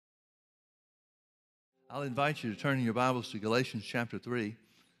I'll invite you to turn in your Bibles to Galatians chapter 3.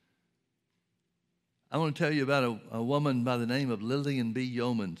 I want to tell you about a woman by the name of Lillian B.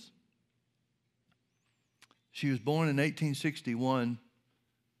 Yeomans. She was born in 1861.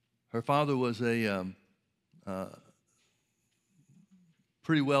 Her father was a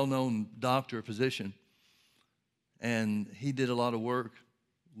pretty well-known doctor, physician, and he did a lot of work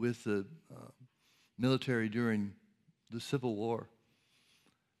with the military during the Civil War.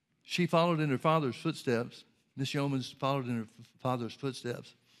 She followed in her father's footsteps. Miss Yeomans followed in her father's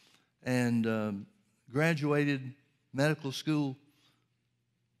footsteps and graduated medical school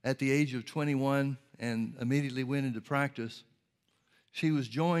at the age of 21 and immediately went into practice. She was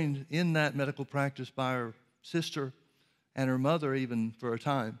joined in that medical practice by her sister and her mother even for a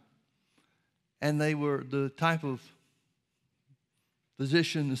time. And they were the type of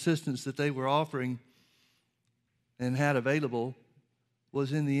physician assistants that they were offering and had available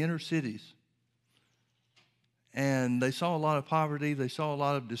was in the inner cities. And they saw a lot of poverty. They saw a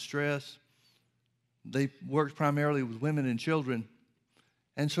lot of distress. They worked primarily with women and children.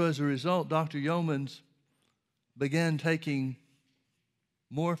 And so as a result, Dr. Yeomans began taking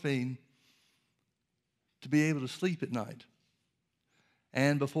morphine to be able to sleep at night.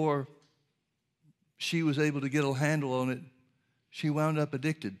 And before she was able to get a handle on it, she wound up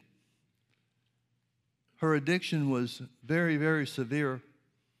addicted. Her addiction was very, very severe.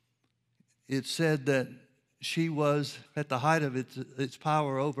 It said that she was at the height of its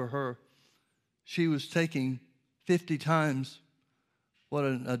power over her. She was taking 50 times what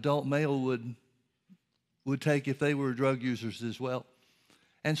an adult male would take if they were drug users as well.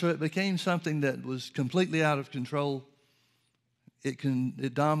 And so it became something that was completely out of control.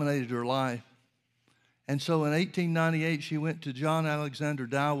 It dominated her life. And so in 1898, she went to John Alexander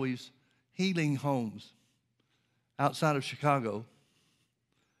Dowie's healing homes outside of Chicago.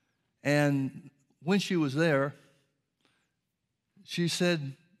 And when she was there, she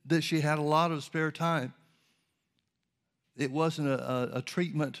said that she had a lot of spare time. It wasn't a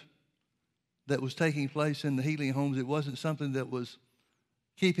treatment that was taking place in the healing homes. It wasn't something that was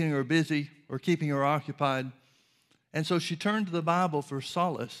keeping her busy or keeping her occupied. And so she turned to the Bible for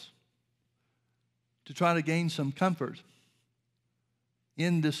solace to try to gain some comfort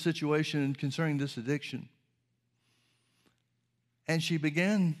in this situation concerning this addiction. And she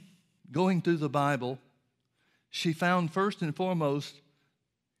began going through the Bible. She found first and foremost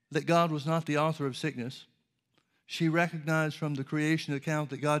that God was not the author of sickness. She recognized from the creation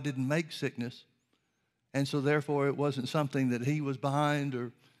account that God didn't make sickness, and so therefore it wasn't something that he was behind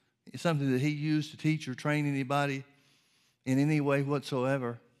or something that he used to teach or train anybody in any way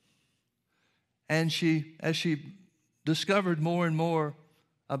whatsoever. And as she discovered more and more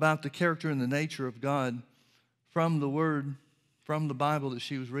about the character and the nature of God from the Word, from the Bible that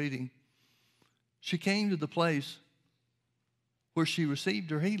she was reading, she came to the place where she received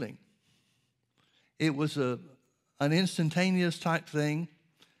her healing. It was an instantaneous type thing.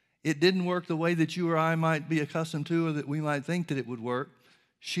 It didn't work the way that you or I might be accustomed to or that we might think that it would work.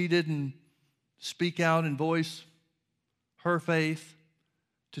 She didn't speak out and voice her faith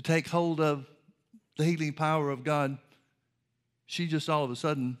to take hold of the healing power of God. She just all of a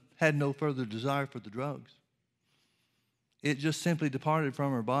sudden had no further desire for the drugs. It just simply departed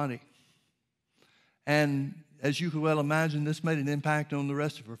from her body. And as you could well imagine, this made an impact on the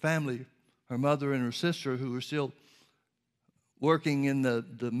rest of her family, her mother and her sister, who were still working in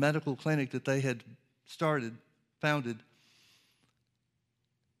the medical clinic that they had founded.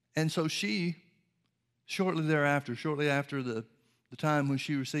 And so she, shortly after the time when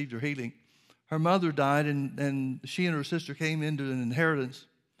she received her healing, her mother died, and she and her sister came into an inheritance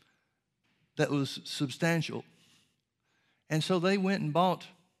that was substantial. And so they went and bought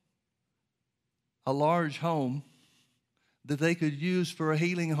a large home that they could use for a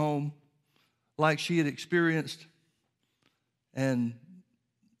healing home like she had experienced and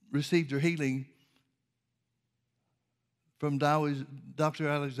received her healing from Dr.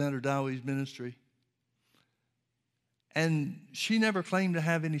 Alexander Dowie's ministry. And she never claimed to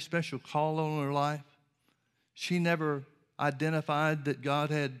have any special call on her life. She never identified that God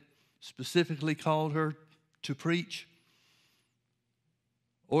had specifically called her to preach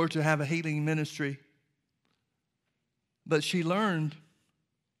or to have a healing ministry. But she learned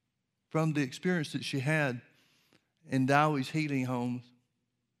from the experience that she had in Dowie's healing homes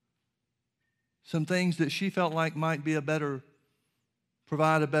some things that she felt like might be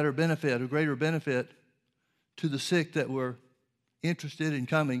provide a better benefit, a greater benefit to the sick that were interested in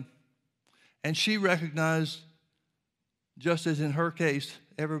coming. And she recognized, just as in her case,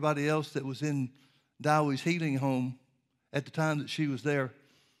 everybody else that was in Dowie's healing home at the time that she was there,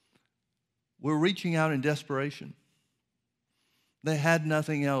 were reaching out in desperation. They had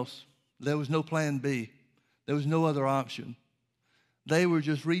nothing else. There was no plan B. There was no other option. They were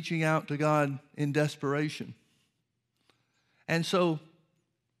just reaching out to God in desperation. And so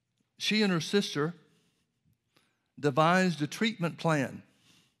she and her sister devised a treatment plan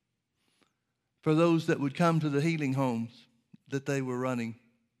for those that would come to the healing homes that they were running.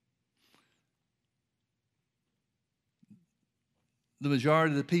 The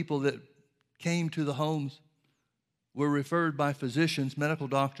majority of the people that came to the homes were referred by physicians, medical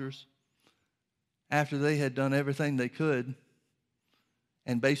doctors, after they had done everything they could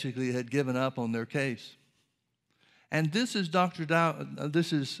and basically had given up on their case. And this is Dr.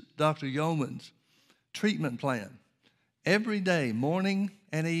 Yeoman's treatment plan. Every day, morning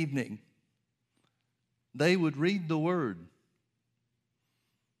and evening, they would read the word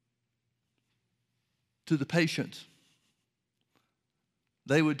to the patients.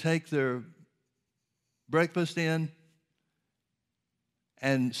 They would take their breakfast in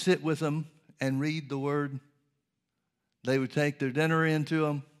and sit with them and read the word. They would take their dinner in to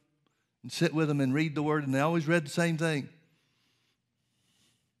them and sit with them and read the word, and they always read the same thing.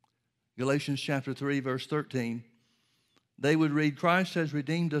 Galatians chapter 3, verse 13. They would read, Christ has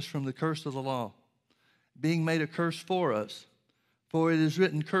redeemed us from the curse of the law, being made a curse for us. For it is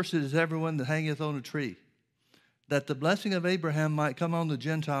written, Cursed is everyone that hangeth on a tree, that the blessing of Abraham might come on the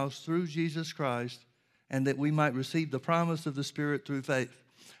Gentiles through Jesus Christ, and that we might receive the promise of the Spirit through faith.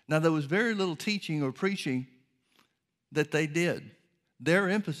 Now, there was very little teaching or preaching that they did. Their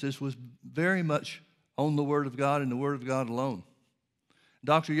emphasis was very much on the Word of God and the Word of God alone.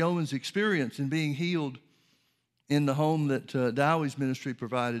 Dr. Yeoman's experience in being healed in the home that Dowie's ministry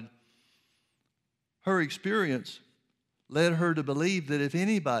provided, her experience led her to believe that if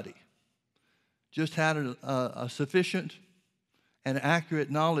anybody just had a sufficient and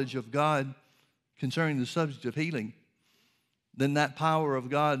accurate knowledge of God concerning the subject of healing, then that power of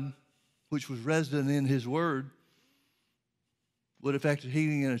God, which was resident in His Word, would affect a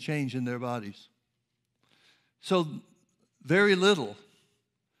healing and a change in their bodies. So very little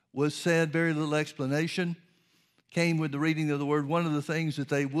was said, very little explanation came with the reading of the Word. One of the things that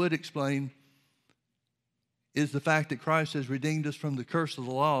they would explain is the fact that Christ has redeemed us from the curse of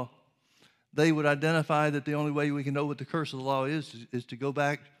the law. They would identify that the only way we can know what the curse of the law is to go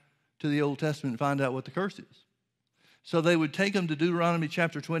back to the Old Testament and find out what the curse is. So they would take them to Deuteronomy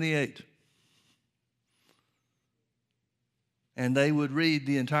chapter 28. And they would read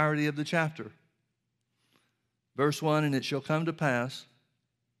the entirety of the chapter. Verse 1, And it shall come to pass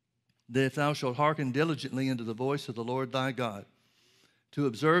that if thou shalt hearken diligently unto the voice of the Lord thy God, to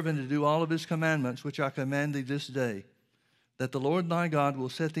observe and to do all of His commandments, which I command thee this day, that the Lord thy God will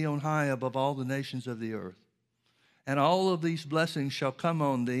set thee on high above all the nations of the earth. And all of these blessings shall come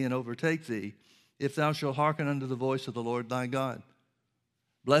on thee and overtake thee, if thou shalt hearken unto the voice of the Lord thy God.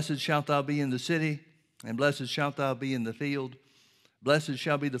 Blessed shalt thou be in the city, and blessed shalt thou be in the field. Blessed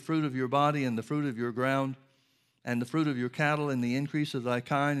shall be the fruit of your body, and the fruit of your ground, and the fruit of your cattle, and the increase of thy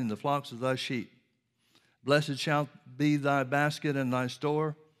kind, and the flocks of thy sheep. Blessed shall be thy basket and thy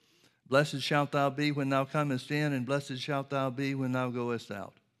store. Blessed shalt thou be when thou comest in, and blessed shalt thou be when thou goest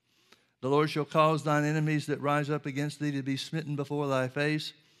out. The Lord shall cause thine enemies that rise up against thee to be smitten before thy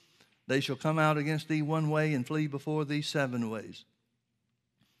face. They shall come out against thee one way, and flee before thee 7 ways.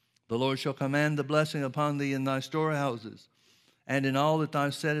 The Lord shall command the blessing upon thee in thy storehouses, and in all that thou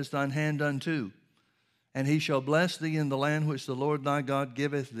settest thine hand unto. And He shall bless thee in the land which the Lord thy God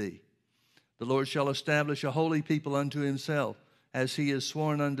giveth thee. The Lord shall establish a holy people unto Himself, as He has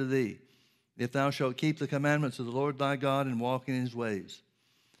sworn unto thee, if thou shalt keep the commandments of the Lord thy God and walk in His ways.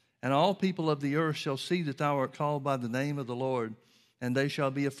 And all people of the earth shall see that thou art called by the name of the Lord, and they shall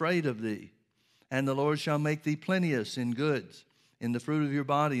be afraid of thee. And the Lord shall make thee plenteous in goods, in the fruit of your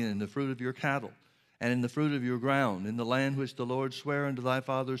body, and in the fruit of your cattle, and in the fruit of your ground, in the land which the Lord sware unto thy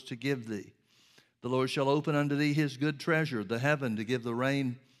fathers to give thee. The Lord shall open unto thee His good treasure, the heaven, to give the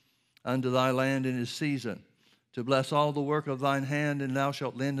rain unto thy land in His season, to bless all the work of thine hand, and thou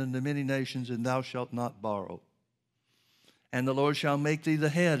shalt lend unto many nations, and thou shalt not borrow. And the Lord shall make thee the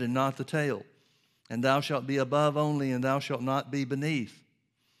head and not the tail, and thou shalt be above only, and thou shalt not be beneath,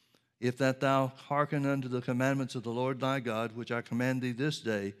 if that thou hearken unto the commandments of the Lord thy God, which I command thee this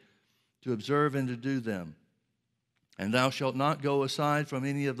day, to observe and to do them. And thou shalt not go aside from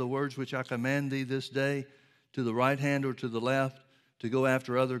any of the words which I command thee this day, to the right hand or to the left, to go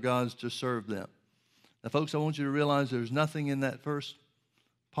after other gods to serve them. Now, folks, I want you to realize there's nothing in that first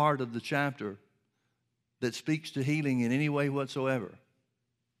part of the chapter that speaks to healing in any way whatsoever.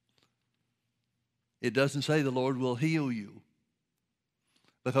 It doesn't say the Lord will heal you.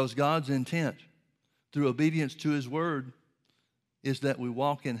 because God's intent through obedience to his word is that we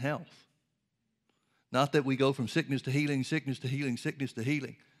walk in health. Not that we go from sickness to healing, sickness to healing, sickness to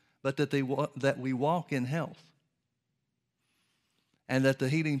healing, but that we walk in health. And that the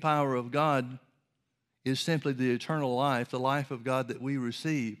healing power of God is simply the eternal life, the life of God that we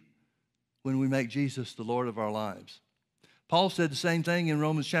receive when we make Jesus the Lord of our lives. Paul said the same thing in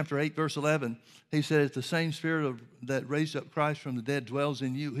Romans chapter 8, verse 11. He said, if the same Spirit that raised up Christ from the dead dwells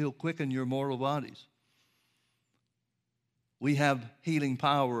in you, he'll quicken your mortal bodies. We have healing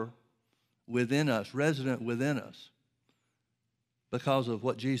power within us, resident within us, because of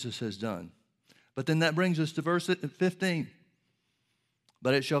what Jesus has done. But then that brings us to verse 15.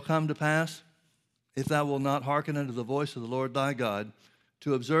 But it shall come to pass, if thou wilt not hearken unto the voice of the Lord thy God,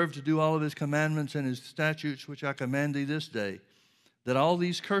 to observe to do all of his commandments and his statutes which I command thee this day, that all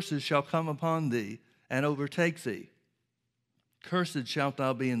these curses shall come upon thee and overtake thee. Cursed shalt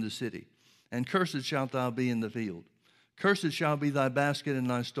thou be in the city, and cursed shalt thou be in the field. Cursed shall be thy basket and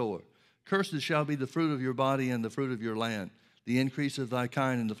thy store. Cursed shall be the fruit of your body and the fruit of your land, the increase of thy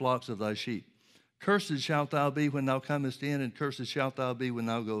kind and the flocks of thy sheep. Cursed shalt thou be when thou comest in, and cursed shalt thou be when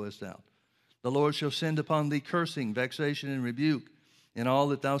thou goest out. The Lord shall send upon thee cursing, vexation, and rebuke in all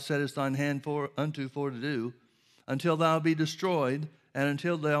that thou settest thine hand unto for to do, until thou be destroyed, and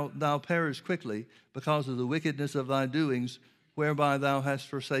until thou perish quickly, because of the wickedness of thy doings, whereby thou hast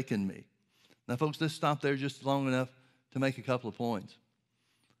forsaken me. Now, folks, let's stop there just long enough to make a couple of points.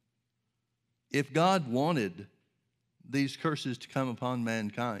 If God wanted these curses to come upon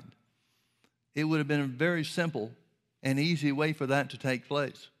mankind, it would have been a very simple and easy way for that to take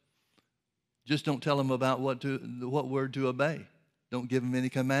place. Just don't tell them about what word to obey. Don't give them any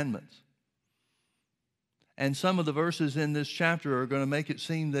commandments. And some of the verses in this chapter are going to make it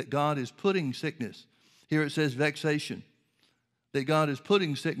seem that God is putting sickness. Here it says vexation, that God is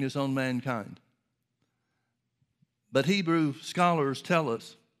putting sickness on mankind. But Hebrew scholars tell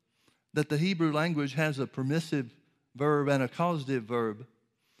us that the Hebrew language has a permissive verb and a causative verb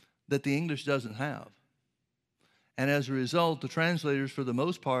that the English doesn't have. And as a result, the translators, for the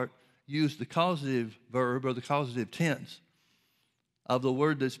most part, use the causative verb or the causative tense of the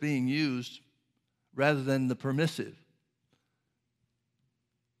word that's being used rather than the permissive.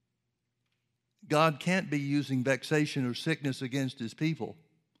 God can't be using vexation or sickness against his people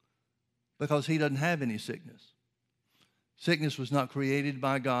because he doesn't have any sickness. Sickness was not created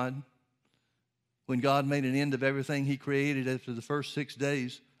by God. When God made an end of everything he created after the first 6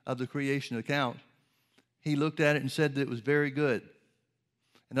 days of the creation account, he looked at it and said that it was very good.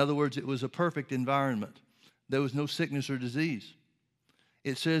 In other words, it was a perfect environment. There was no sickness or disease.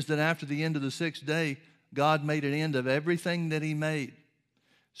 It says that after the end of the 6th day, God made an end of everything that he made.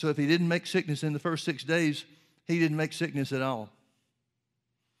 So if he didn't make sickness in the first 6 days, he didn't make sickness at all.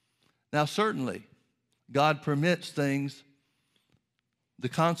 Now, certainly, God permits things, the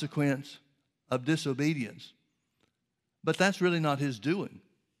consequence of disobedience. But that's really not his doing.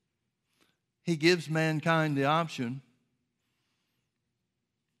 He gives mankind the option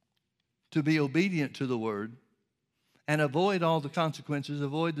to be obedient to the word and avoid all the consequences,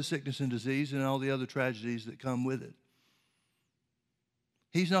 avoid the sickness and disease and all the other tragedies that come with it.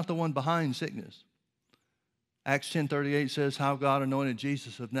 He's not the one behind sickness. Acts 10:38 says how God anointed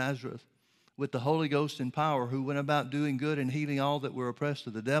Jesus of Nazareth with the Holy Ghost and power, who went about doing good and healing all that were oppressed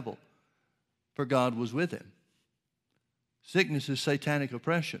of the devil, for God was with him. Sickness is satanic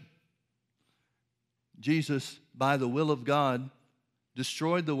oppression. Jesus, by the will of God,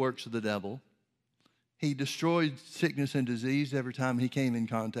 destroyed the works of the devil. He destroyed sickness and disease every time he came in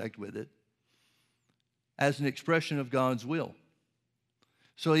contact with it as an expression of God's will.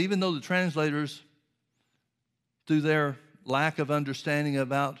 So even though the translators, through their lack of understanding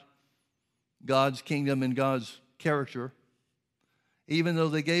about God's kingdom and God's character, even though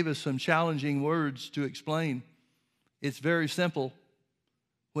they gave us some challenging words to explain, it's very simple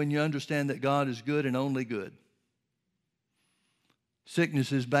when you understand that God is good and only good.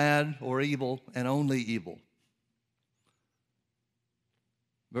 Sickness is bad or evil and only evil.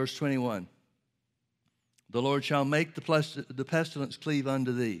 Verse 21. The Lord shall make the pestilence cleave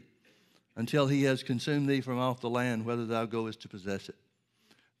unto thee, until he has consumed thee from off the land, whether thou goest to possess it.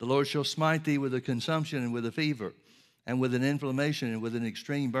 The Lord shall smite thee with a consumption and with a fever, and with an inflammation and with an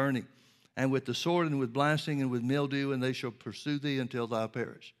extreme burning, and with the sword and with blasting and with mildew, and they shall pursue thee until thou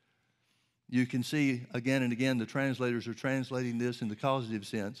perish. You can see again and again the translators are translating this in the causative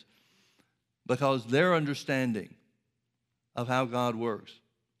sense because their understanding of how God works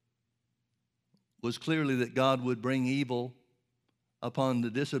was clearly that God would bring evil upon the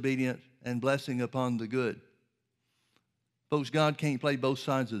disobedient and blessing upon the good. Folks, God can't play both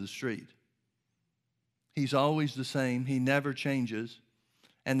sides of the street. He's always the same. He never changes.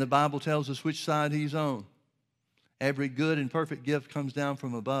 And the Bible tells us which side he's on. Every good and perfect gift comes down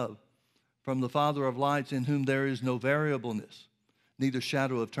from above, from the Father of lights, in whom there is no variableness, neither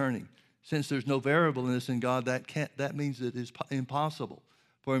shadow of turning. Since there's no variableness in God, that means that it's impossible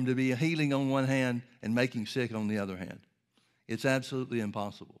for him to be healing on one hand and making sick on the other hand. It's absolutely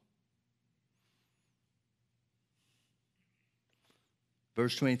impossible.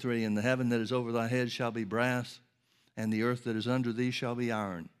 Verse 23, and the heaven that is over thy head shall be brass, and the earth that is under thee shall be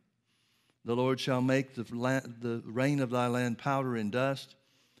iron. The Lord shall make the rain of thy land powder and dust.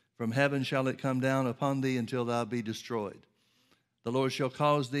 From heaven shall it come down upon thee until thou be destroyed. The Lord shall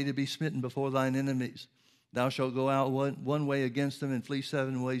cause thee to be smitten before thine enemies. Thou shalt go out one way against them and flee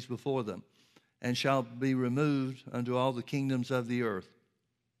 7 ways before them, and shalt be removed unto all the kingdoms of the earth.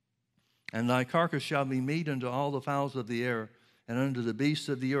 And thy carcass shall be meat unto all the fowls of the air, and unto the beasts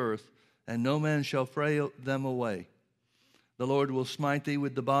of the earth, and no man shall fray them away. The Lord will smite thee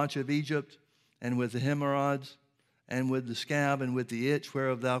with the botch of Egypt, and with the hemorrhoids, and with the scab, and with the itch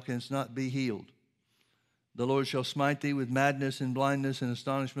whereof thou canst not be healed. The Lord shall smite thee with madness and blindness and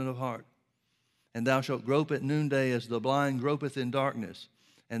astonishment of heart. And thou shalt grope at noonday as the blind gropeth in darkness,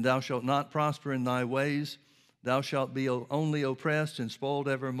 and thou shalt not prosper in thy ways. Thou shalt be only oppressed and spoiled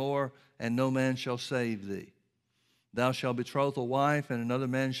evermore, and no man shall save thee. Thou shalt betroth a wife, and another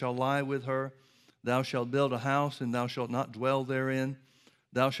man shall lie with her. Thou shalt build a house, and thou shalt not dwell therein.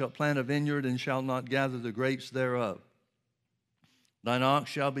 Thou shalt plant a vineyard, and shalt not gather the grapes thereof. Thine ox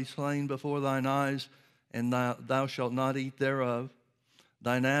shall be slain before thine eyes, and thou shalt not eat thereof.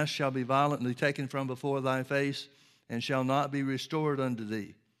 Thine ass shall be violently taken from before thy face, and shall not be restored unto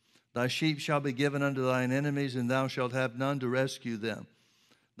thee. Thy sheep shall be given unto thine enemies, and thou shalt have none to rescue them.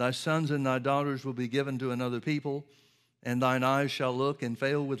 Thy sons and thy daughters will be given to another people, and thine eyes shall look and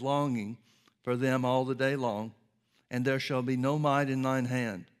fail with longing for them all the day long, and there shall be no might in thine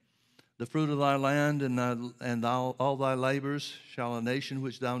hand. The fruit of thy land and all thy labors shall a nation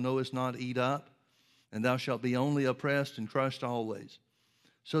which thou knowest not eat up, and thou shalt be only oppressed and crushed always,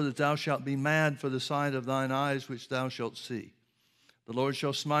 so that thou shalt be mad for the sight of thine eyes which thou shalt see. The Lord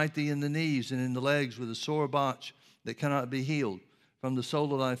shall smite thee in the knees and in the legs with a sore botch that cannot be healed, from the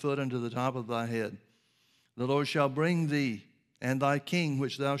sole of thy foot unto the top of thy head. The Lord shall bring thee and thy king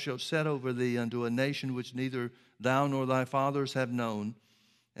which thou shalt set over thee unto a nation which neither thou nor thy fathers have known,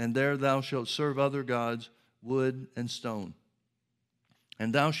 and there thou shalt serve other gods, wood and stone.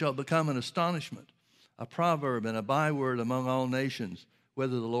 And thou shalt become an astonishment, a proverb and a byword among all nations,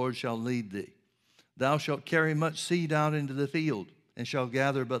 whither the Lord shall lead thee. Thou shalt carry much seed out into the field, and shalt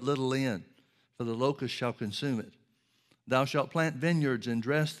gather but little in, for the locust shall consume it. Thou shalt plant vineyards and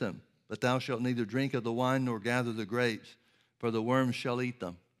dress them, but thou shalt neither drink of the wine nor gather the grapes, for the worms shall eat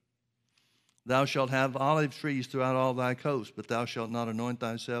them. Thou shalt have olive trees throughout all thy coast, but thou shalt not anoint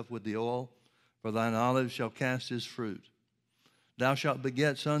thyself with the oil, for thine olive shall cast his fruit. Thou shalt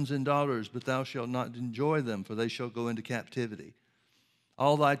beget sons and daughters, but thou shalt not enjoy them, for they shall go into captivity.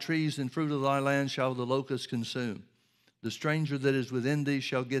 All thy trees and fruit of thy land shall the locust consume. The stranger that is within thee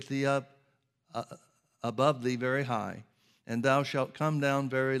shall get thee up above thee very high, and thou shalt come down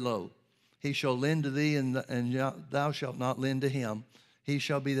very low. He shall lend to thee, and thou shalt not lend to him. He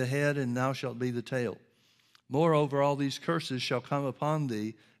shall be the head, and thou shalt be the tail. Moreover, all these curses shall come upon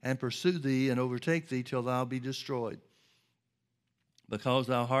thee, and pursue thee, and overtake thee, till thou be destroyed. Because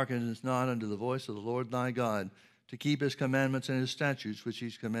thou hearkenest not unto the voice of the Lord thy God, to keep his commandments and his statutes which he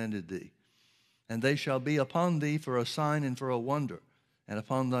commanded thee. And they shall be upon thee for a sign and for a wonder, and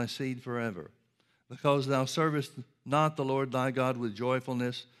upon thy seed forever. Because thou servest not the Lord thy God with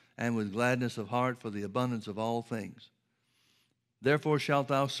joyfulness, and with gladness of heart for the abundance of all things. Therefore shalt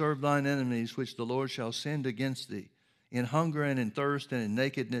thou serve thine enemies, which the Lord shall send against thee, in hunger and in thirst and in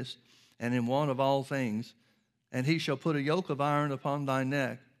nakedness and in want of all things. And he shall put a yoke of iron upon thy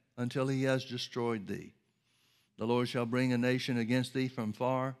neck until he has destroyed thee. The Lord shall bring a nation against thee from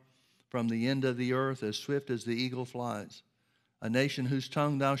far, from the end of the earth, as swift as the eagle flies. A nation whose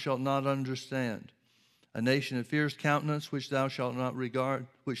tongue thou shalt not understand. A nation of fierce countenance, which shall not regard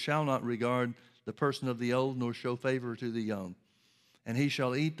the person of the old, nor show favor to the young. And he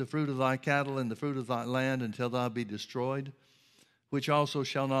shall eat the fruit of thy cattle and the fruit of thy land until thou be destroyed, which also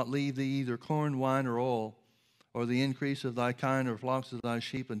shall not leave thee either corn, wine, or oil, or the increase of thy kine or flocks of thy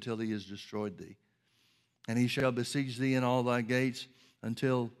sheep until he has destroyed thee. And he shall besiege thee in all thy gates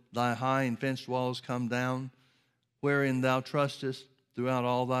until thy high and fenced walls come down, wherein thou trustest throughout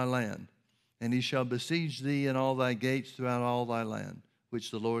all thy land. And he shall besiege thee in all thy gates throughout all thy land, which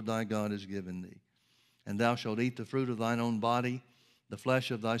the Lord thy God has given thee. And thou shalt eat the fruit of thine own body, the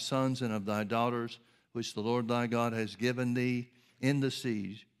flesh of thy sons and of thy daughters, which the Lord thy God has given thee in the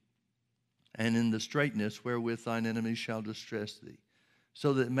siege, and in the straitness wherewith thine enemies shall distress thee.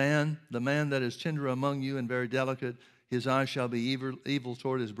 So that the man that is tender among you and very delicate, his eye shall be evil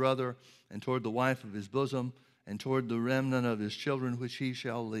toward his brother, and toward the wife of his bosom, and toward the remnant of his children which he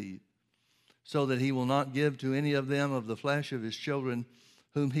shall leave. So that he will not give to any of them of the flesh of his children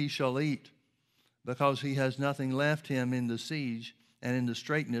whom he shall eat, because he has nothing left him in the siege, and in the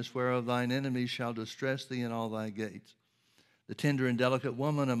straitness whereof thine enemies shall distress thee in all thy gates. The tender and delicate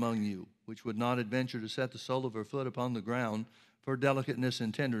woman among you, which would not adventure to set the sole of her foot upon the ground for delicateness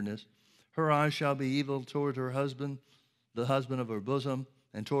and tenderness, her eyes shall be evil toward her husband, the husband of her bosom,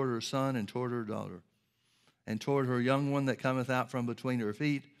 and toward her son, and toward her daughter, and toward her young one that cometh out from between her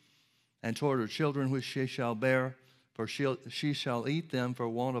feet, and toward her children which she shall bear, for she shall eat them for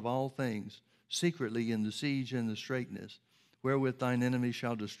want of all things, secretly in the siege and the straitness, wherewith thine enemy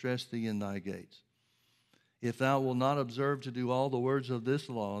shall distress thee in thy gates. If thou wilt not observe to do all the words of this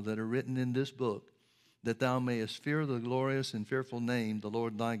law that are written in this book, that thou mayest fear the glorious and fearful name, the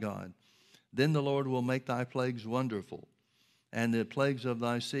Lord thy God, then the Lord will make thy plagues wonderful, and the plagues of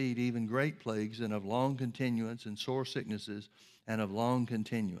thy seed even great plagues, and of long continuance, and sore sicknesses, and of long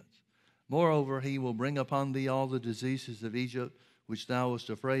continuance. Moreover, he will bring upon thee all the diseases of Egypt, which thou wast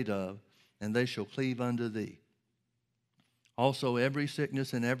afraid of, and they shall cleave unto thee. Also every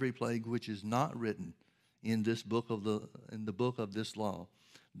sickness and every plague which is not written in the book of this law,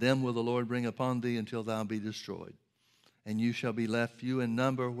 them will the Lord bring upon thee until thou be destroyed. And you shall be left few in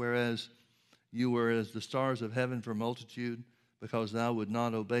number, whereas you were as the stars of heaven for multitude, because thou would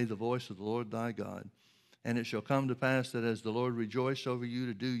not obey the voice of the Lord thy God. And it shall come to pass that as the Lord rejoiced over you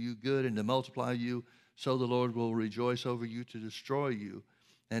to do you good and to multiply you, so the Lord will rejoice over you to destroy you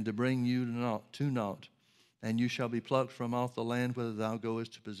and to bring you to naught. And you shall be plucked from off the land whither thou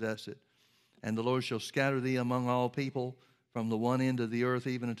goest to possess it. And the Lord shall scatter thee among all people, from the one end of the earth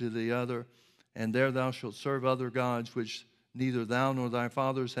even unto the other. And there thou shalt serve other gods, which neither thou nor thy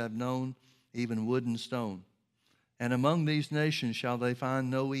fathers have known, even wood and stone. And among these nations shall they find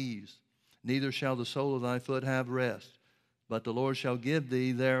no ease, neither shall the sole of thy foot have rest. But the Lord shall give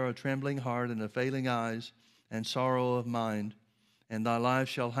thee there a trembling heart and a failing eyes and sorrow of mind. And thy life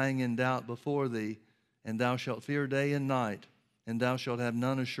shall hang in doubt before thee, and thou shalt fear day and night, and thou shalt have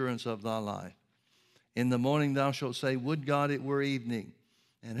none assurance of thy life. In the morning thou shalt say, would God it were evening.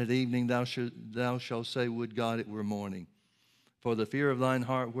 And at evening thou shalt say, would God it were morning. For the fear of thine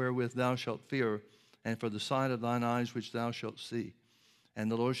heart wherewith thou shalt fear, and for the sight of thine eyes which thou shalt see. And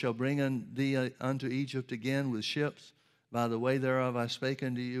the Lord shall bring thee unto Egypt again with ships. By the way thereof I spake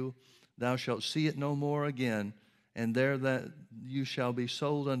unto you. Thou shalt see it no more again. And there that you shall be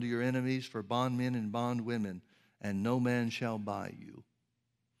sold unto your enemies for bondmen and bondwomen, and no man shall buy you.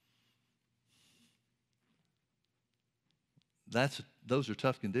 Those are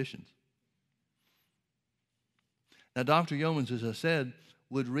tough conditions. Now, Dr. Yeomans, as I said,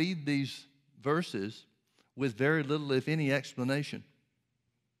 would read these verses with very little, if any, explanation.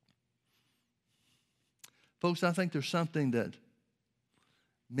 Folks, I think there's something that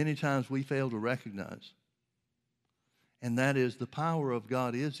many times we fail to recognize, and that is the power of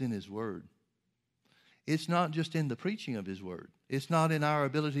God is in His Word. It's not just in the preaching of His Word. It's not in our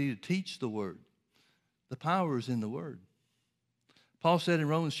ability to teach the Word. The power is in the Word. Paul said in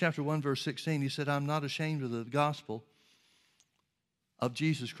Romans chapter 1, verse 16, he said, I'm not ashamed of the gospel of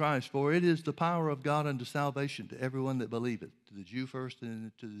Jesus Christ, for it is the power of God unto salvation to everyone that believeth, to the Jew first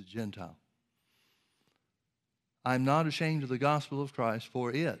and to the Gentile. I'm not ashamed of the gospel of Christ,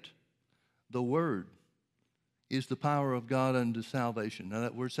 for it, the Word, is the power of God unto salvation. Now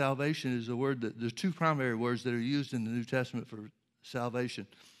that word salvation is a word that, there's two primary words that are used in the New Testament for salvation,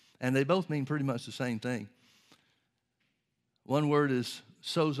 and they both mean pretty much the same thing. One word is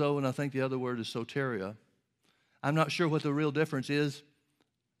sozo, and I think the other word is soteria. I'm not sure what the real difference is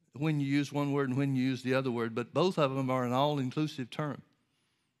when you use one word and when you use the other word, but both of them are an all-inclusive term.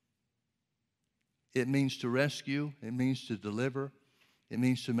 It means to rescue. It means to deliver. It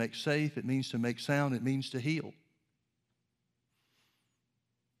means to make safe. It means to make sound. It means to heal.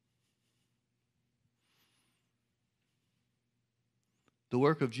 The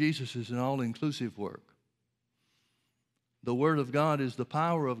work of Jesus is an all-inclusive work. The Word of God is the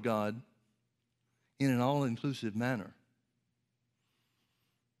power of God in an all-inclusive manner.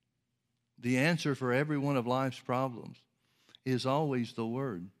 The answer for every one of life's problems is always the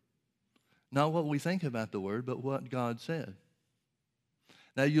Word. Not what we think about the Word, but what God said.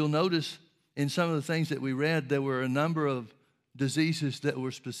 Now you'll notice in some of the things that we read, there were a number of diseases that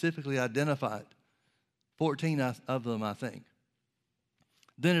were specifically identified 14 of them, I think.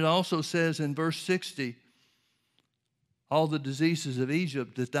 Then it also says in verse 60, all the diseases of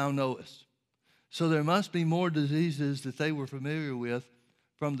Egypt that thou knowest. So there must be more diseases that they were familiar with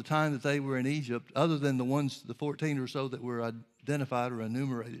from the time that they were in Egypt, other than the ones, the 14 or so that were identified or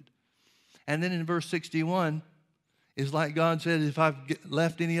enumerated. And then in verse 61, it's like God said, if I've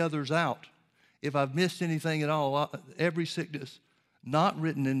left any others out, if I've missed anything at all, every sickness not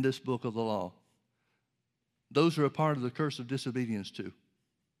written in this book of the law, those are a part of the curse of disobedience too.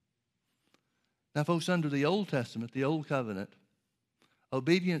 Now, folks, under the Old Testament, the Old Covenant,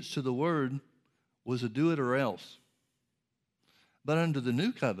 obedience to the Word was a do it or else. But under the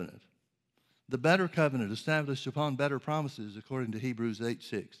New Covenant, the better covenant established upon better promises, according to Hebrews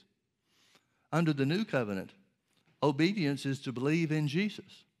 8:6. Under the New Covenant, obedience is to believe in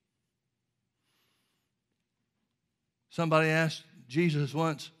Jesus. Somebody asked Jesus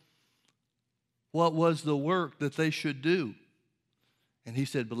once, what was the work that they should do? And he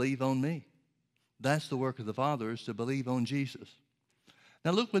said, believe on me. That's the work of the Father, is to believe on Jesus.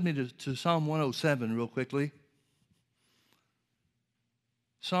 Now look with me to Psalm 107 real quickly.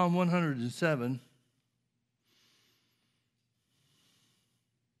 Psalm 107.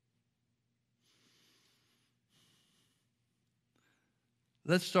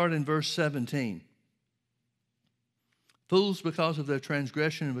 Let's start in verse 17. Fools, because of their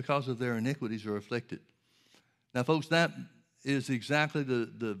transgression and because of their iniquities, are afflicted. Now, folks, that is exactly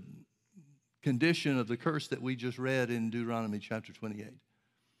the condition of the curse that we just read in Deuteronomy chapter 28.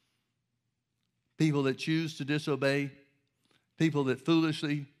 People that choose to disobey, people that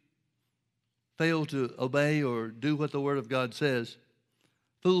foolishly fail to obey or do what the Word of God says,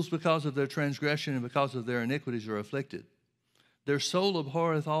 fools because of their transgression and because of their iniquities are afflicted. Their soul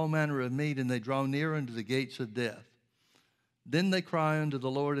abhorreth all manner of meat, and they draw near unto the gates of death. Then they cry unto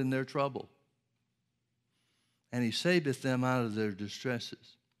the Lord in their trouble, and he saveth them out of their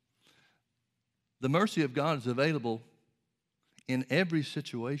distresses. The mercy of God is available in every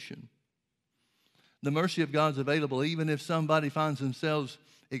situation. The mercy of God is available even if somebody finds themselves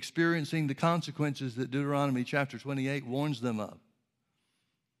experiencing the consequences that Deuteronomy chapter 28 warns them of.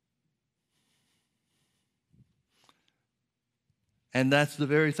 And that's the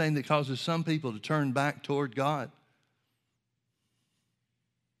very thing that causes some people to turn back toward God.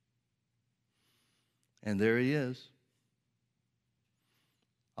 And there he is,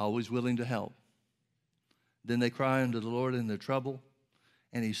 always willing to help. Then they cry unto the Lord in their trouble,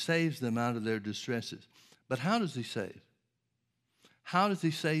 and he saves them out of their distresses. But how does he save? How does he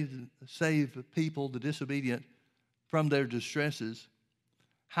save people, the disobedient, from their distresses?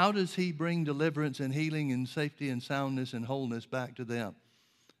 How does he bring deliverance and healing and safety and soundness and wholeness back to them?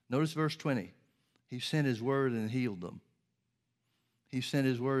 Notice verse 20. He sent his word and healed them. He sent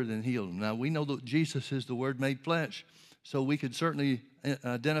his word and healed them. Now, we know that Jesus is the Word made flesh, so we could certainly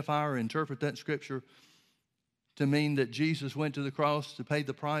identify or interpret that scripture to mean that Jesus went to the cross to pay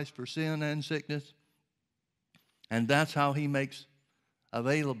the price for sin and sickness. And that's how he makes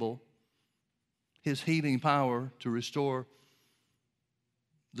available his healing power to restore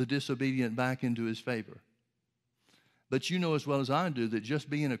the disobedient back into his favor. But you know as well as I do that just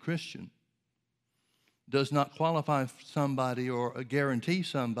being a Christian does not qualify somebody or guarantee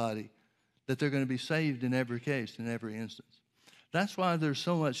somebody that they're going to be saved in every case, in every instance. That's why there's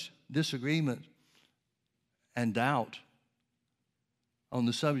so much disagreement and doubt on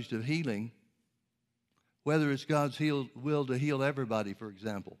the subject of healing, whether it's God's will to heal everybody, for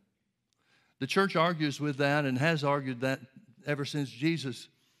example. The church argues with that and has argued that ever since Jesus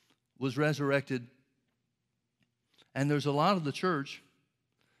was resurrected. And there's a lot of the church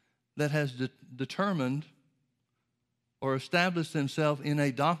that has determined or established themselves in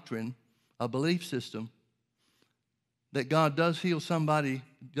a doctrine, a belief system, that God does heal somebody,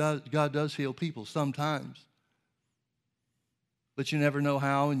 God does heal people sometimes. But you never know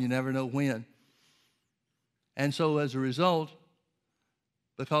how and you never know when. And so as a result,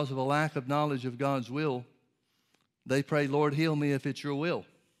 because of a lack of knowledge of God's will, they pray, Lord, heal me if it's your will,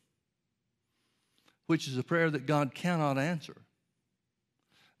 which is a prayer that God cannot answer.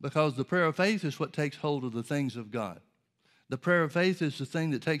 Because the prayer of faith is what takes hold of the things of God. The prayer of faith is the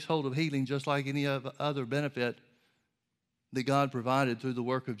thing that takes hold of healing, just like any other benefit that God provided through the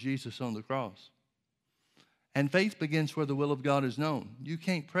work of Jesus on the cross. And faith begins where the will of God is known. You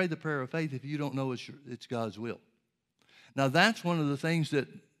can't pray the prayer of faith if you don't know it's God's will. Now, that's one of the things that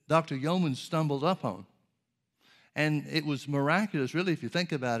Dr. Yeomans stumbled up on. And it was miraculous, really, if you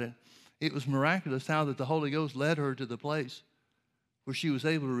think about it. It was miraculous how that the Holy Ghost led her to the place where she was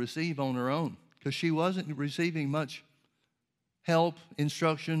able to receive on her own, because she wasn't receiving much help,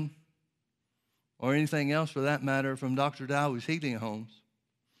 instruction, or anything else for that matter from Dr. Dowie's healing homes.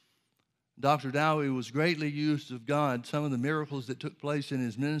 Dr. Dowie was greatly used of God. Some of the miracles that took place in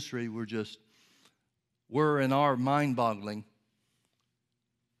his ministry were and are mind-boggling.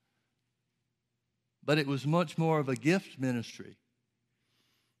 But it was much more of a gift ministry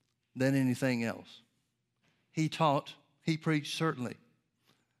than anything else. He taught, he preached, certainly.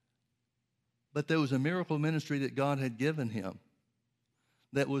 But there was a miracle ministry that God had given him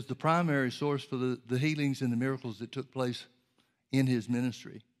that was the primary source for the healings and the miracles that took place in his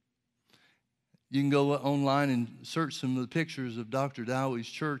ministry. You can go online and search some of the pictures of Dr. Dowie's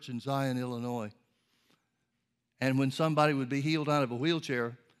church in Zion, Illinois. And when somebody would be healed out of a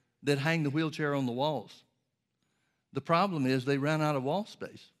wheelchair, they'd hang the wheelchair on the walls. The problem is they ran out of wall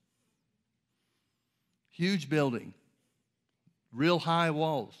space. Huge building, real high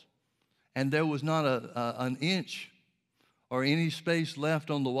walls, and there was not an inch or any space left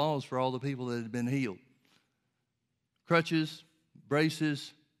on the walls for all the people that had been healed. Crutches,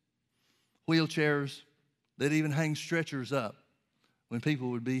 braces, wheelchairs, they'd even hang stretchers up when people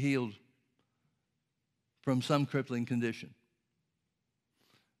would be healed from some crippling condition.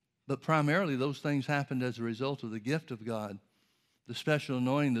 But primarily those things happened as a result of the gift of God, the special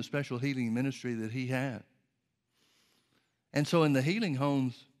anointing, the special healing ministry that he had. And so in the healing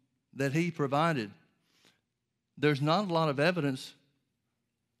homes that he provided, there's not a lot of evidence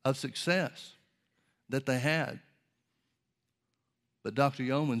of success that they had. But Dr.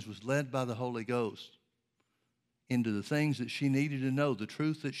 Yeomans was led by the Holy Ghost into the things that she needed to know, the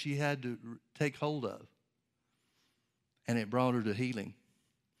truth that she had to take hold of. And it brought her to healing.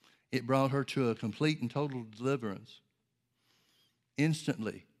 It brought her to a complete and total deliverance.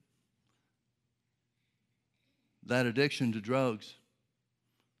 Instantly, that addiction to drugs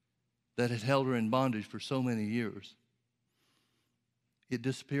that had held her in bondage for so many years, it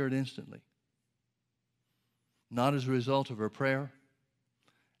disappeared instantly. Not as a result of her prayer,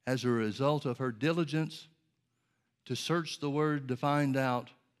 as a result of her diligence to search the Word to find out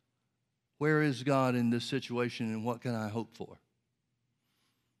where is God in this situation and what can I hope for.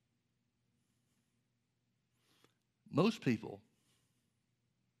 Most people,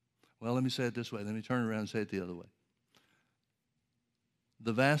 well, let me say it this way. Let me turn around and say it the other way.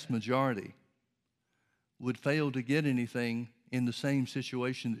 The vast majority would fail to get anything in the same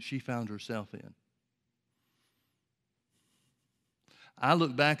situation that she found herself in. I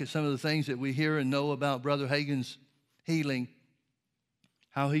look back at some of the things that we hear and know about Brother Hagin's healing,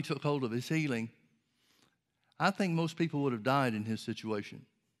 how he took hold of his healing. I think most people would have died in his situation.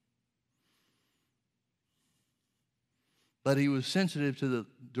 But he was sensitive to the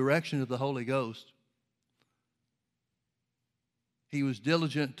direction of the Holy Ghost. He was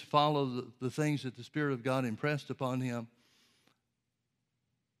diligent to follow the things that the Spirit of God impressed upon him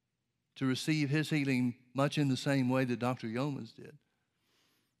to receive his healing much in the same way that Dr. Yeomans did.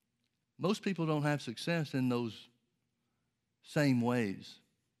 Most people don't have success in those same ways.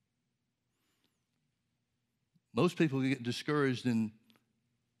 Most people get discouraged and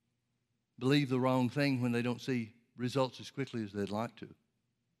believe the wrong thing when they don't see results as quickly as they'd like to.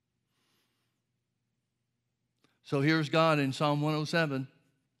 So here's God in Psalm 107,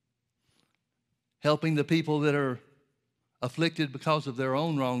 helping the people that are afflicted because of their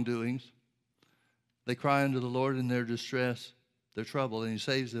own wrongdoings. They cry unto the Lord in their distress, their trouble, and he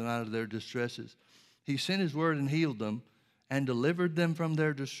saves them out of their distresses. He sent his word and healed them and delivered them from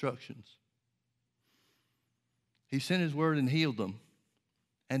their destructions. He sent his word and healed them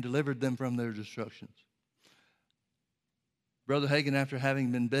and delivered them from their destructions. Brother Hagin, after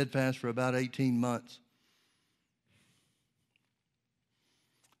having been bedfast for about 18 months,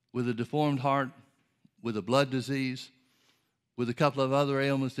 with a deformed heart, with a blood disease, with a couple of other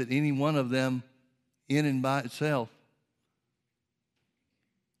ailments that any one of them in and by itself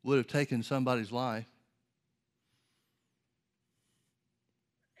would have taken somebody's life.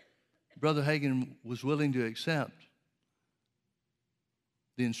 Brother Hagin was willing to accept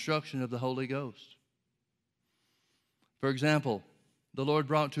the instruction of the Holy Ghost. For example, the Lord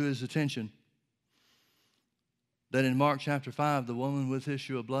brought to his attention that in Mark chapter 5, the woman with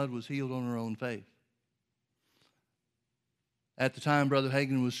issue of blood was healed on her own faith. At the time, Brother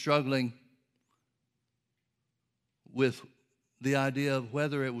Hagin was struggling with the idea of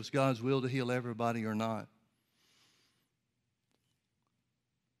whether it was God's will to heal everybody or not.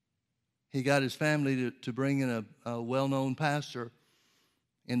 He got his family to bring in a well-known pastor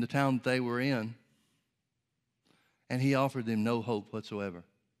in the town that they were in, and he offered them no hope whatsoever.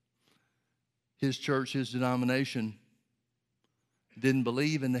 His church, his denomination, didn't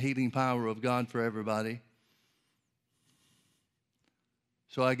believe in the healing power of God for everybody.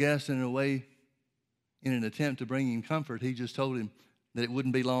 So I guess in a way, in an attempt to bring him comfort, he just told him that it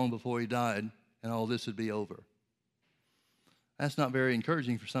wouldn't be long before he died and all this would be over. That's not very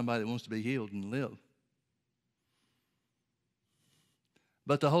encouraging for somebody that wants to be healed and live.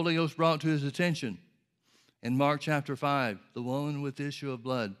 But the Holy Ghost brought to his attention in Mark chapter 5, the woman with the issue of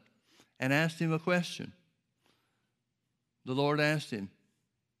blood, and asked him a question. The Lord asked him,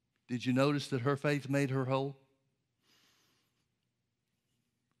 "Did you notice that her faith made her whole?"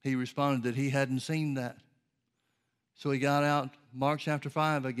 He responded that he hadn't seen that. So he got out Mark chapter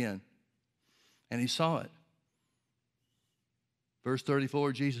 5 again, and he saw it. Verse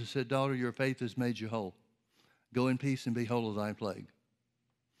 34, Jesus said, "Daughter, your faith has made you whole. Go in peace and be whole of thy plague."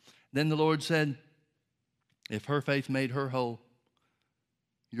 Then the Lord said, if her faith made her whole,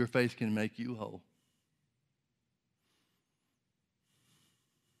 your faith can make you whole.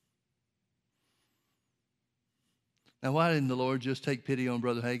 Now, why didn't the Lord just take pity on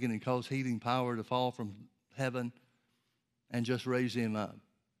Brother Hagin and cause healing power to fall from heaven and just raise him up?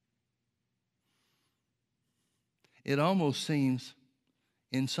 It almost seems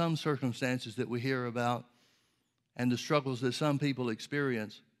in some circumstances that we hear about and the struggles that some people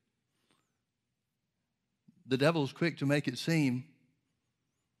experience, the devil's quick to make it seem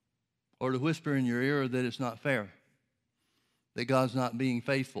or to whisper in your ear that it's not fair, that God's not being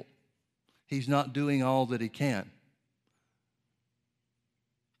faithful. He's not doing all that he can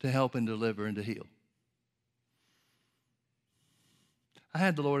to help and deliver and to heal. I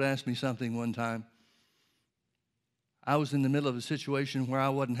had the Lord ask me something one time. I was in the middle of a situation where I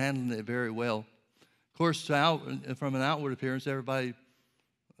wasn't handling it very well. Of course, from an outward appearance,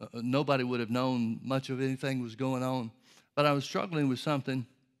 nobody would have known much of anything was going on. But I was struggling with something,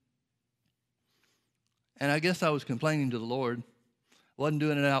 and I guess I was complaining to the Lord. Wasn't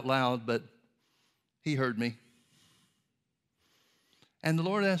doing it out loud, but he heard me. And the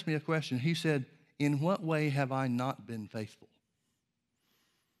Lord asked me a question. He said, in what way have I not been faithful?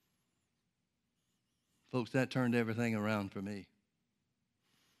 Folks, that turned everything around for me.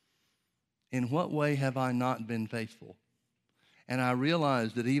 In what way have I not been faithful? And I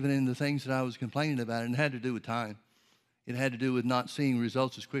realized that even in the things that I was complaining about, and it had to do with time. It had to do with not seeing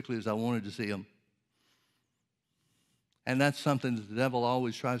results as quickly as I wanted to see them. And that's something that the devil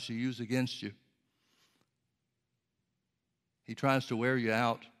always tries to use against you. He tries to wear you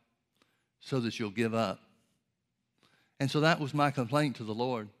out so that you'll give up. And so that was my complaint to the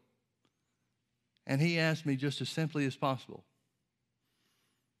Lord. And he asked me just as simply as possible,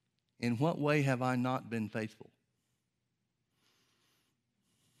 in what way have I not been faithful?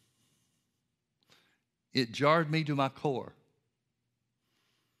 It jarred me to my core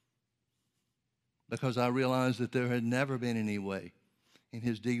because I realized that there had never been any way in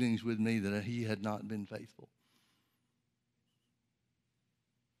his dealings with me that he had not been faithful.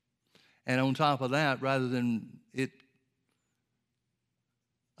 And on top of that, rather than it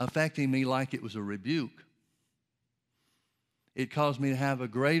affecting me like it was a rebuke, it caused me to have a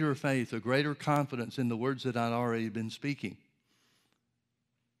greater faith, a greater confidence in the words that I'd already been speaking.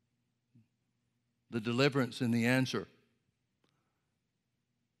 The deliverance and the answer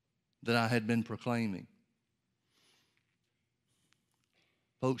that I had been proclaiming.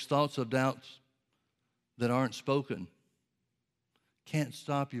 Folks, thoughts of doubts that aren't spoken can't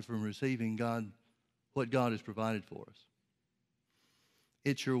stop you from receiving what God has provided for us.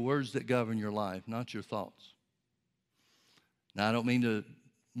 It's your words that govern your life, not your thoughts. Now, I don't mean to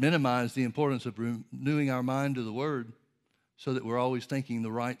minimize the importance of renewing our mind to the Word so that we're always thinking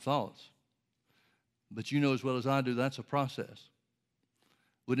the right thoughts. But you know as well as I do, that's a process.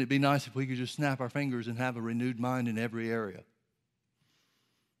 Wouldn't it be nice if we could just snap our fingers and have a renewed mind in every area?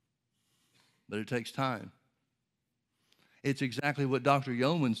 But it takes time. It's exactly what Dr.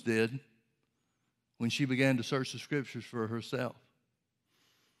 Yeomans did when she began to search the Scriptures for herself.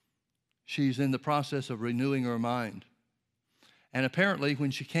 She's in the process of renewing her mind. And apparently,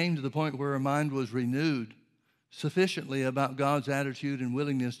 when she came to the point where her mind was renewed sufficiently about God's attitude and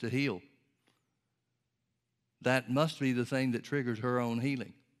willingness to heal, that must be the thing that triggered her own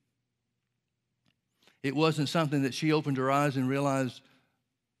healing. It wasn't something that she opened her eyes and realized,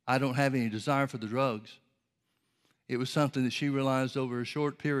 I don't have any desire for the drugs. It was something that she realized over a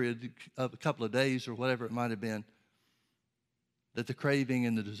short period of a couple of days or whatever it might have been, that the craving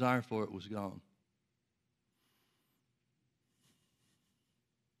and the desire for it was gone.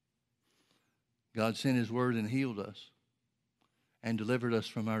 God sent his word and healed us and delivered us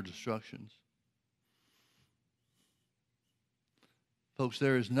from our destructions. Folks,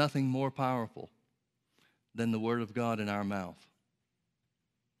 there is nothing more powerful than the word of God in our mouth.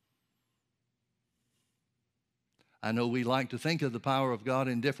 I know we like to think of the power of God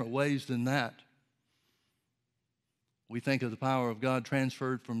in different ways than that. We think of the power of God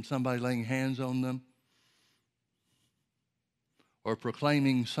transferred from somebody laying hands on them or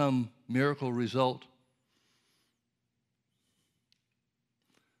proclaiming some miracle result.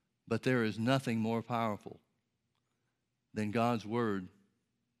 But there is nothing more powerful than God's word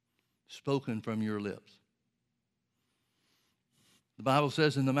spoken from your lips. The Bible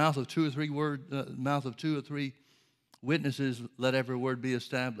says, in the mouth of two or three witnesses, let every word be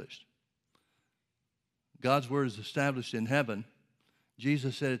established. God's word is established in heaven.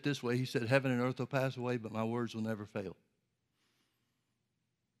 Jesus said it this way. He said, heaven and earth will pass away, but my words will never fail.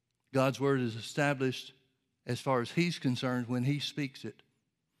 God's word is established as far as he's concerned when he speaks it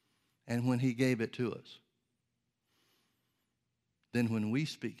and when he gave it to us. Then when we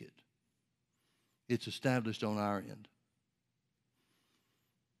speak it, it's established on our end.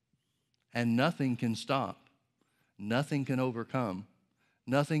 And nothing can stop. Nothing can overcome.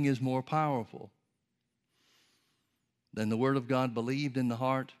 Nothing is more powerful than the word of God believed in the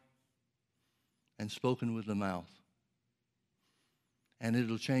heart and spoken with the mouth. And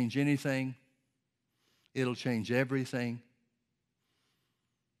it'll change anything. It'll change everything.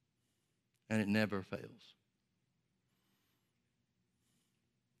 And it never fails.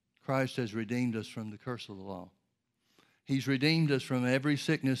 Christ has redeemed us from the curse of the law. He's redeemed us from every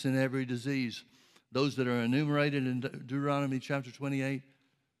sickness and every disease. Those that are enumerated in Deuteronomy chapter 28,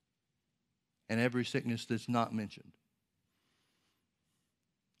 and every sickness that's not mentioned.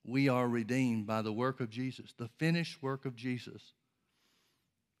 We are redeemed by the work of Jesus, the finished work of Jesus.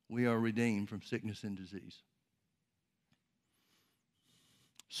 We are redeemed from sickness and disease.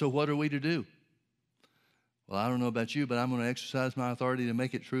 So what are we to do? Well, I don't know about you, but I'm going to exercise my authority to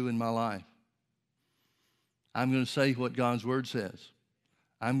make it true in my life. I'm going to say what God's word says.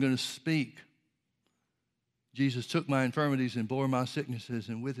 I'm going to speak. Jesus took my infirmities and bore my sicknesses,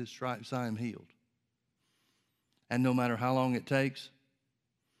 and with his stripes I am healed. And no matter how long it takes,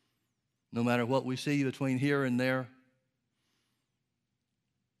 no matter what we see between here and there,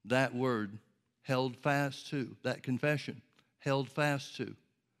 that word held fast to, that confession held fast to,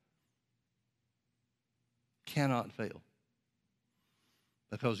 cannot fail,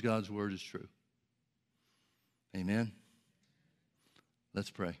 because God's word is true. Amen.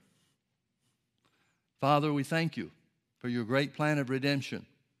 Let's pray. Father, we thank you for your great plan of redemption.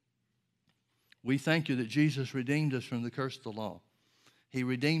 We thank you that Jesus redeemed us from the curse of the law. He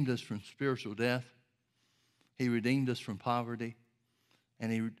redeemed us from spiritual death. He redeemed us from poverty.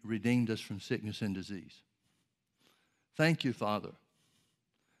 And he redeemed us from sickness and disease. Thank you, Father,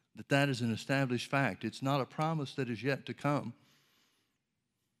 that is an established fact. It's not a promise that is yet to come.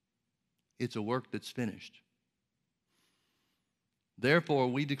 It's a work that's finished. Therefore,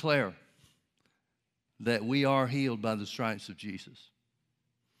 we declare that we are healed by the stripes of Jesus.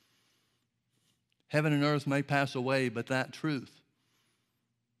 Heaven and earth may pass away, but that truth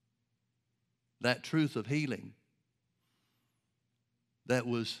of healing that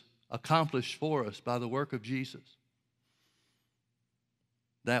was accomplished for us by the work of Jesus,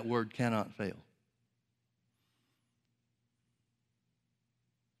 that word cannot fail.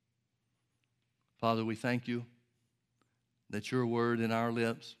 Father, we thank you that your word in our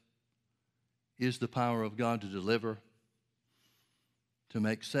lips is the power of God to deliver, to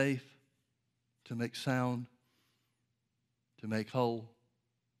make safe, to make sound, to make whole,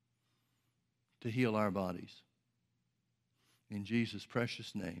 to heal our bodies. In Jesus'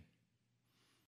 precious name.